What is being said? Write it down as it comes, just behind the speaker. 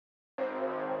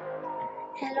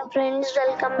Hello friends,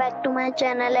 welcome back to my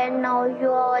channel, and now you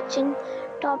are watching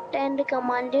top 10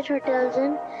 recommended hotels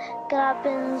in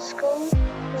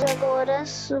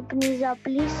Krapinsko-Zagorska.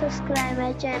 Please subscribe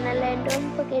my channel and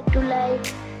don't forget to like,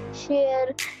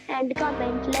 share and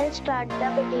comment. Let's start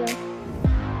the video.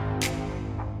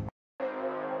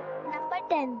 Number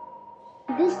 10.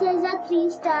 This is a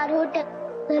 3-star hotel.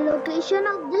 The location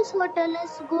of this hotel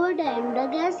is good and the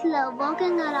guests love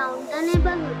walking around the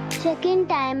neighborhood. Check-in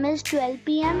time is 12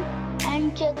 p.m.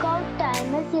 and check-out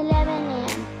time is 11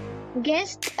 a.m.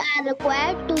 Guests are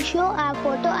required to show a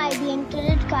photo ID and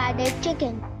credit card at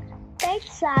check-in.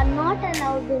 Pets are not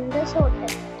allowed in this hotel.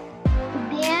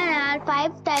 There are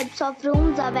 5 types of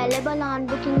rooms available on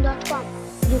booking.com.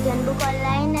 You can book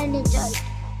online and enjoy it.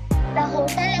 The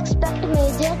hotel expects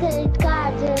major credit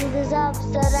cards and reserves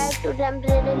the right to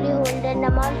temporarily hold an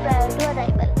amount prior to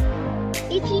arrival.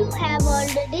 If you have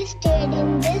already stayed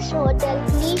in this hotel,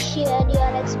 please share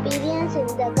your experience in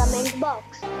the comment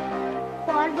box.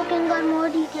 For booking or more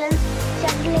details,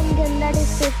 check the link in the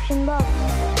description box.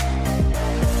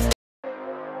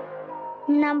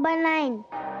 Number 9.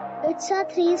 It's a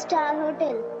 3-star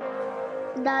hotel.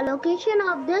 The location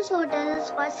of this hotel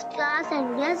is first class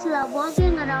and guests love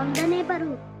walking around the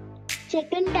neighborhood.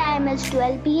 Check-in time is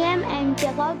 12 p.m. and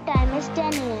check-out time is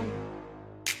 10 a.m.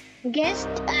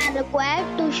 Guests are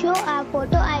required to show a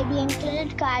photo ID and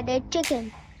credit card at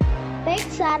check-in.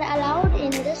 Pets are allowed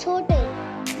in this hotel.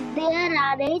 There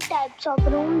are 8 types of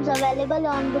rooms available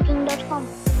on booking.com.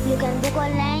 You can book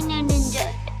online and enjoy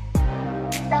it.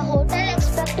 The hotel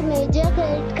expects major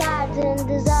credit cards and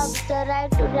reserves the right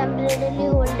to temporarily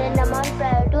hold an amount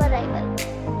prior to arrival.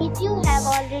 If you have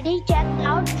already checked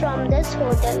out from this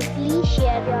hotel, please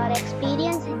share your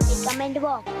experience in the comment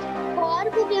box. For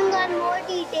booking or more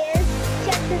details,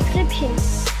 check description.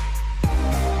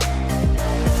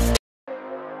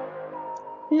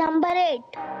 Number 8.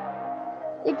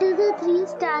 It is a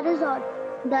 3-star resort.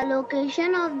 The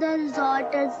location of the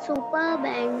resort is superb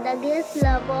and the guests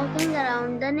love walking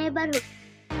around the neighborhood.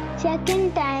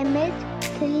 Check-in time is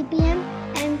 3 p.m.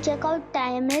 and check-out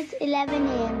time is 11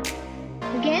 a.m.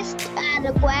 Guests are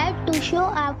required to show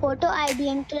a photo ID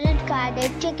and credit card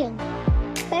at check-in.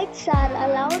 Pets are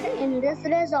allowed in this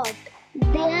resort.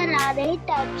 There are 8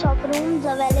 types of rooms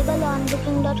available on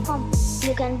booking.com.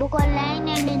 You can book online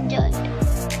and enjoy it.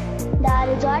 The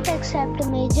resort accepts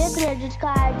major credit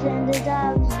cards and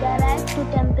reserves the right to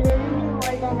temporarily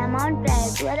hold an amount prior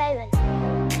to arrival.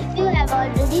 If you have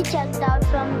already checked out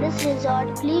from this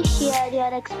resort, please share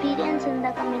your experience in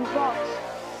the comment box.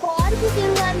 For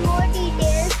booking or more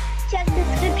details, check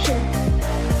description.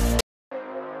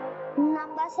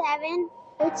 Number 7.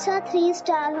 It's a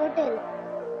 3-star hotel.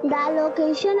 The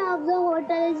location of the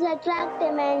hotel is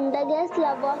attractive and the guests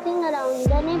love walking around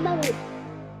the neighborhood.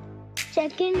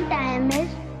 Check-in time is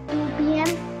 2 p.m.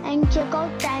 and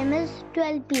check-out time is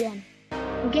 12 p.m.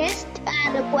 Guests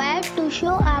are required to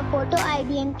show a photo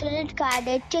ID and credit card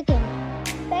at check-in.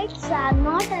 Pets are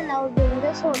not allowed in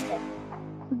this hotel.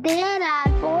 There are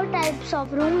 4 types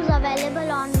of rooms available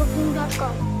on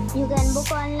booking.com. You can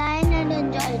book online and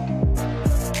enjoy it.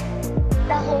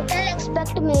 The hotel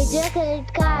expects major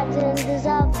credit cards and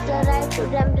reserves the right to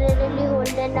temporarily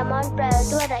hold an amount prior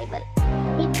to arrival.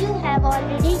 If you have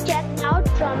already checked out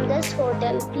from this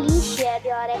hotel, please share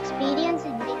your experience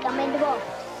in the comment box.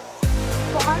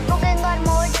 For booking or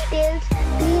more details,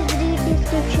 please read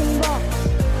description box.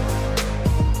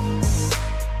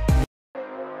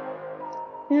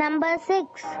 Number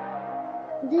 6.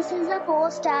 This is a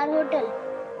 4-star hotel.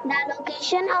 The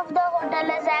location of the hotel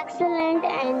is excellent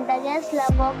and the guests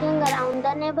love walking around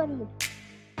the neighborhood.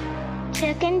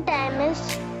 Check-in time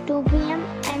is 2 p.m.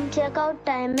 and check-out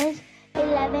time is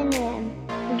 11 a.m.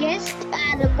 Guests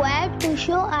are required to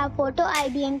show a photo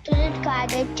ID and credit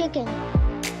card at check-in.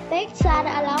 Pets are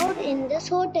allowed in this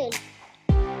hotel.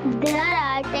 There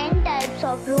are 10 types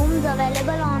of rooms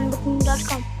available on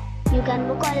booking.com. You can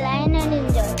book online and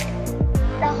enjoy it.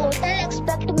 The hotel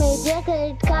expects major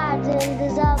credit cards and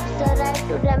reserves the right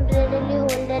to temporarily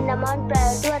hold an amount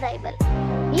prior to arrival.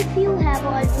 If you have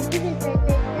already visited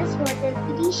this hotel,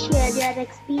 please share your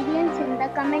experience in the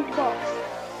comment box.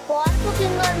 For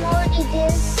booking or more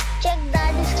details, check the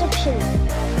description.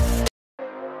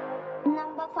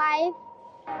 Number 5.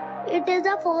 It is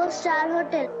a 4-star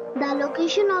hotel. The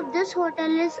location of this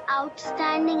hotel is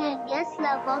outstanding and guests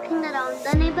love walking around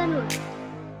the neighborhood.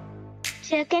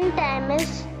 Check-in time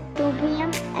is 2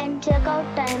 p.m. and check-out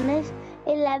time is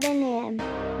 11 a.m.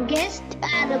 Guests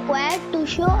are required to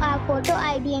show a photo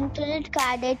ID and credit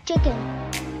card at check-in.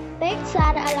 Pets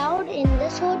are allowed in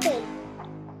this hotel.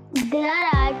 There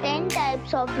are 10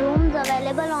 types of rooms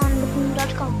available on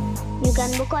booking.com. You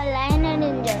can book online and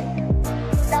enjoy it.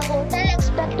 The hotel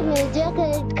expects major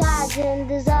credit cards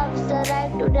and reserves the right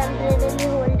to temporarily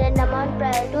hold an amount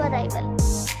prior to arrival.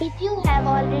 If you have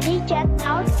already checked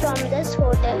out from this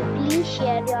hotel, please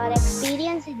share your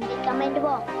experience in the comment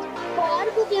box.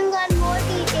 For booking or more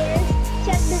details,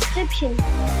 check description.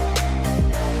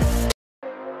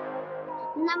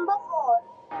 Number 4.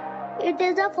 It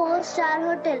is a 4-star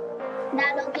hotel.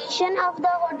 The location of the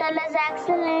hotel is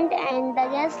excellent and the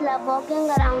guests love walking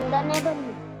around the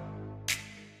neighborhood.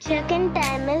 Check-in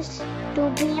time is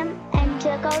 2 p.m. and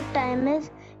check-out time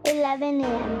is 11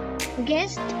 a.m.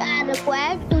 Guests are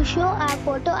required to show a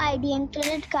photo ID and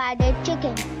credit card at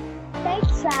check-in.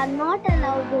 Pets are not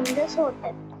allowed in this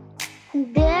hotel.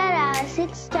 There are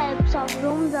 6 types of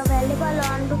rooms available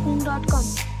on booking.com.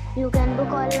 You can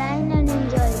book online and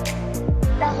enjoy it.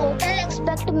 The hotel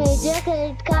expects major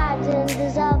credit cards and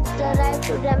reserves the right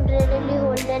to temporarily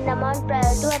hold an amount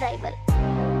prior to arrival.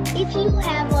 If you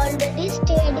have already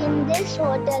stayed in this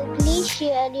hotel, please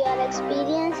share your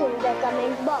experience in the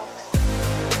comment box.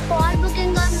 For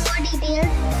booking or more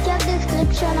details, check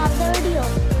description of the video.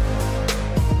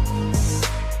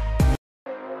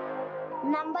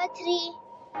 Number 3.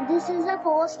 This is a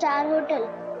 4-star hotel.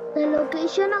 The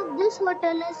location of this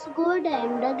hotel is good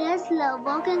and the guests love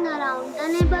walking around the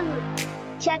neighborhood.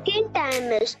 Check-in time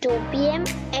is 2 p.m.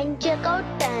 and check-out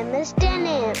time is 10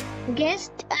 a.m.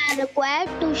 Guests are required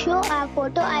to show a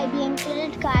photo ID and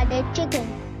credit card at check-in.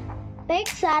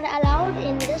 Pets are allowed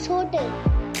in this hotel.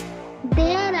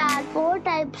 There are 4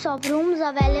 types of rooms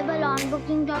available on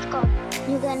booking.com.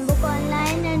 You can book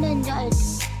online and enjoy it.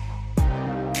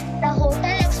 The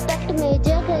hotel expects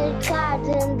major credit cards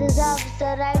and reserves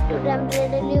the right to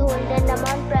temporarily hold an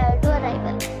amount prior to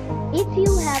arrival. If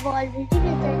you have already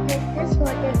visited this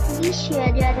hotel, please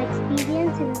share your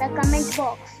experience in the comment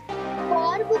box.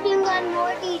 For booking or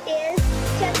more details,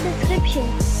 check description.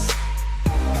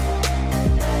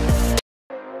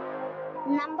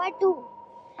 Number 2.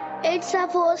 It's a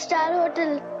 4-star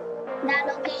hotel.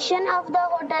 The location of the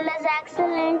hotel is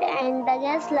excellent and the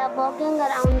guests love walking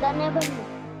around the neighborhood.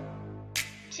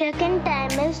 Check-in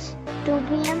time is 2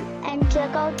 p.m. and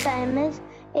check-out time is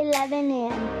 11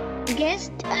 a.m.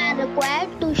 Guests are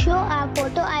required to show a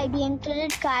photo ID and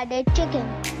credit card at check-in.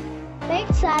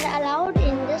 Pets are allowed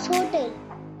in this hotel.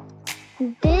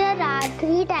 There are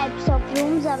 3 types of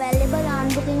rooms available on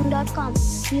booking.com.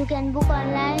 You can book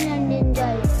online and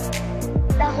enjoy it.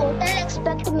 The hotel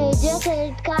expects major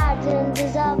credit cards and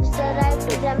reserves the right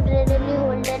to temporarily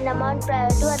hold an amount prior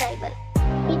to arrival.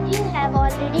 If you have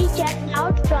already checked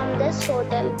out from this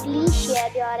hotel, please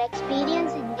share your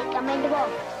experience in the comment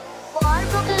box. For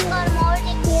booking or more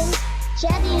details,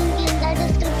 check link in the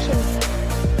description.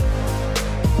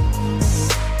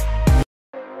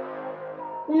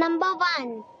 Number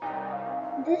 1.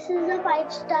 This is a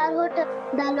 5-star hotel.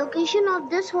 The location of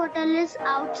this hotel is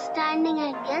outstanding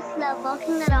and guests love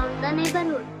walking around the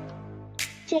neighborhood.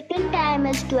 Check-in time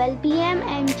is 12 p.m.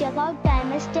 and check-out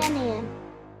time is 10 a.m.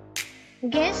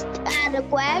 Guests are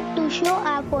required to show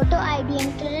a photo ID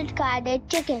and credit card at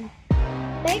check-in.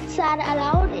 Pets are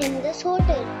allowed in this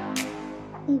hotel.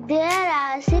 There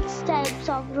are 6 types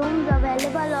of rooms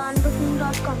available on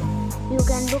booking.com. You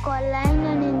can book online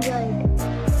and enjoy it.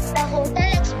 The hotel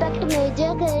expects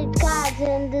major credit cards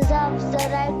and reserves the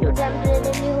right to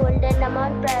temporarily hold an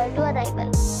amount prior to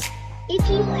arrival. If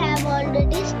you have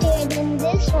already stayed in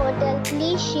this hotel,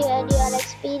 please share your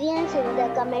experience in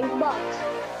the comment box.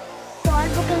 For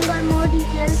booking or more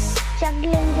details, check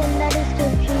link in the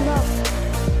description box.